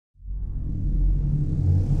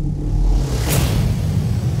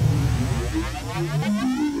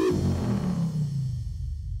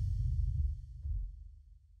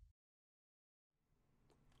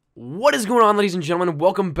What is going on, ladies and gentlemen?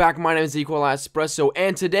 Welcome back. My name is Espresso,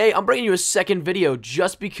 and today I'm bringing you a second video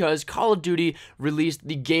just because Call of Duty released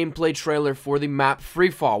the gameplay trailer for the map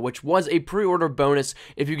Freefall, which was a pre-order bonus.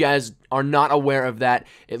 If you guys are not aware of that,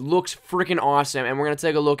 it looks freaking awesome, and we're going to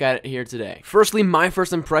take a look at it here today. Firstly, my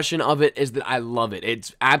first impression of it is that I love it.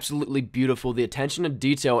 It's absolutely beautiful. The attention to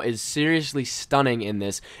detail is seriously stunning in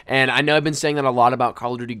this, and I know I've been saying that a lot about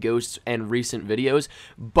Call of Duty Ghosts and recent videos,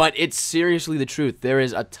 but it's seriously the truth. There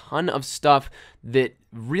is a ton of stuff that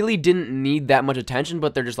really didn't need that much attention,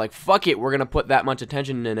 but they're just like, fuck it, we're gonna put that much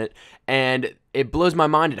attention in it, and it blows my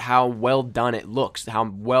mind at how well done it looks, how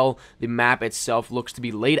well the map itself looks to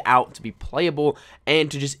be laid out, to be playable,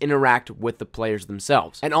 and to just interact with the players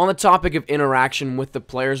themselves. And on the topic of interaction with the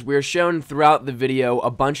players, we are shown throughout the video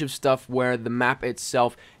a bunch of stuff where the map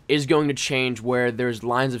itself is going to change, where there's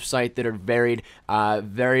lines of sight that are varied,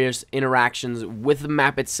 various interactions with the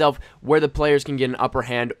map itself, where the players can get an upper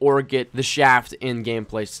hand or get the shaft in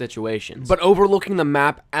gameplay situations. But overlooking the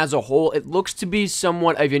map as a whole, it looks to be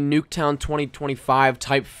somewhat of a Nuketown 2025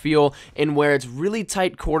 type feel, in where it's really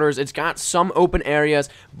tight quarters. It's got some open areas,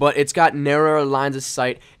 but it's got narrower lines of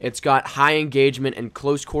sight. It's got high engagement and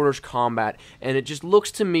close quarters combat, and it just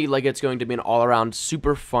looks to me like it's going to be an all-around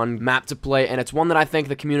super fun map to play, and it's one that I think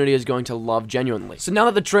the community is going to love genuinely. So now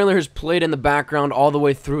that the trailer has played in the background all the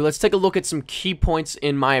way through, let's take a look at some key points,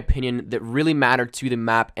 in my opinion, that really matter to the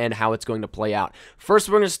map and how it's going to play out. First,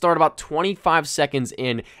 we're going to start about 25 seconds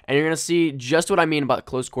in, and you're going to see just what I mean about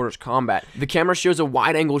close quarters combat. The camera shows a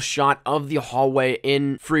wide angle shot of the hallway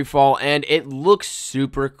in Freefall, and it looks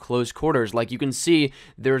super close quarters. Like, you can see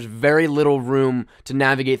there's very little room to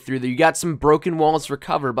navigate through there. You got some broken walls for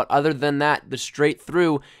cover, but other than that, the straight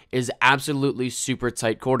through is absolutely super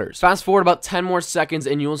tight quarters. Fast forward about 10 more seconds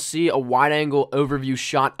and you'll see a wide angle overview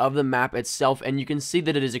shot of the map itself, and you can see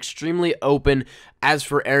that it is extremely open as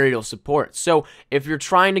for aerial support. So if you're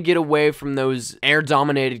trying to get away from those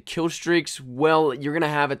air-dominated kill streaks, well, you're gonna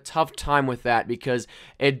have a tough time with that, because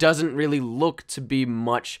it doesn't really look to be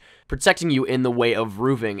much protecting you in the way of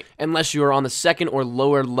roofing, unless you are on the second or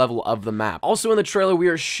lower level of the map. Also in the trailer, we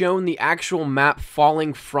are shown the actual map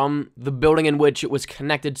falling from the building in which it was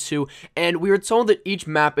connected to, and we are told that each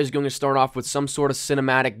map is going to start off with some sort of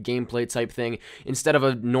cinematic gameplay type thing instead of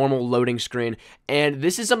a normal loading screen, and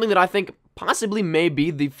this is something that I think possibly may be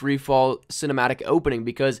the Freefall cinematic opening,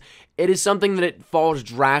 because it is something that it falls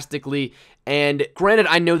drastically. And granted,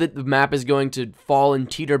 I know that the map is going to fall and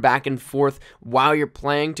teeter back and forth while you're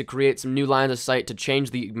playing to create some new lines of sight, to change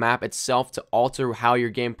the map itself, to alter how your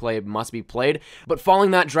gameplay must be played. But falling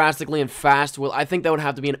that drastically and fast, well, I think that would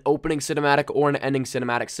have to be an opening cinematic or an ending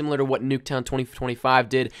cinematic, similar to what Nuketown 2025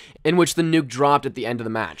 did, in which the nuke dropped at the end of the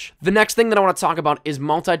match. The next thing that I want to talk about is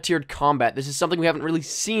multi-tiered combat. This is something we haven't really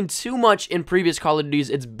seen too much in previous Call of Duties.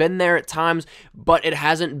 It's been there at times, but it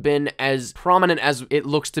hasn't been as prominent as it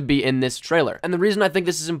looks to be in this trailer. And the reason I think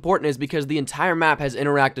this is important is because the entire map has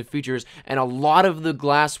interactive features, and a lot of the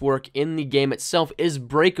glasswork in the game itself is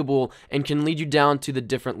breakable and can lead you down to the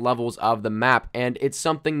different levels of the map, and it's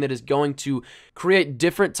something that is going to create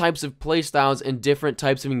different types of playstyles and different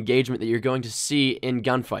types of engagement that you're going to see in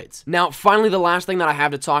gunfights. Now, finally, the last thing that I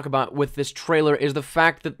have to talk about with this trailer is the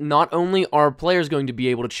fact that not only are players going to be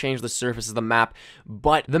able to change the surface of the map,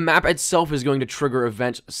 but the map itself is going to trigger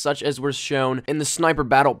events such as were shown in the sniper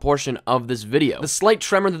battle portion of this video. The slight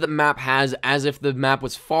tremor that the map has, as if the map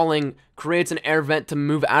was falling, creates an air vent to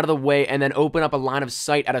move out of the way and then open up a line of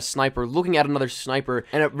sight at a sniper looking at another sniper,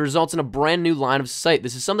 and it results in a brand new line of sight.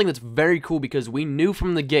 This is something that's very cool, because we knew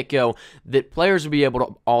from the get-go that players would be able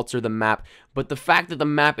to alter the map, but the fact that the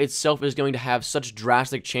map itself is going to have such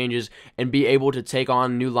drastic changes and be able to take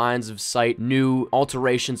on new lines of sight, new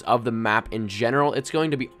alterations of the map in general, it's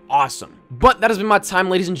going to be awesome. But that has been my time,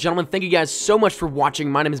 ladies and gentlemen. Thank you guys so much for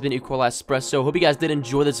watching. My name has been Espresso. Hope you guys did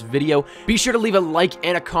enjoy this video. Be sure to leave a like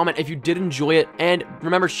and a comment if you did enjoy it, and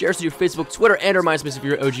remember, shares to your Facebook, Twitter, and or MySpace if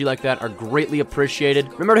you're an OG like that are greatly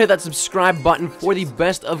appreciated. Remember to hit that subscribe button for the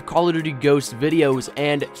best of Call of Duty Ghosts videos,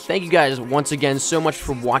 and thank you guys once again so much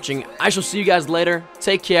for watching. I shall see you guys later.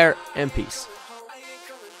 Take care and peace.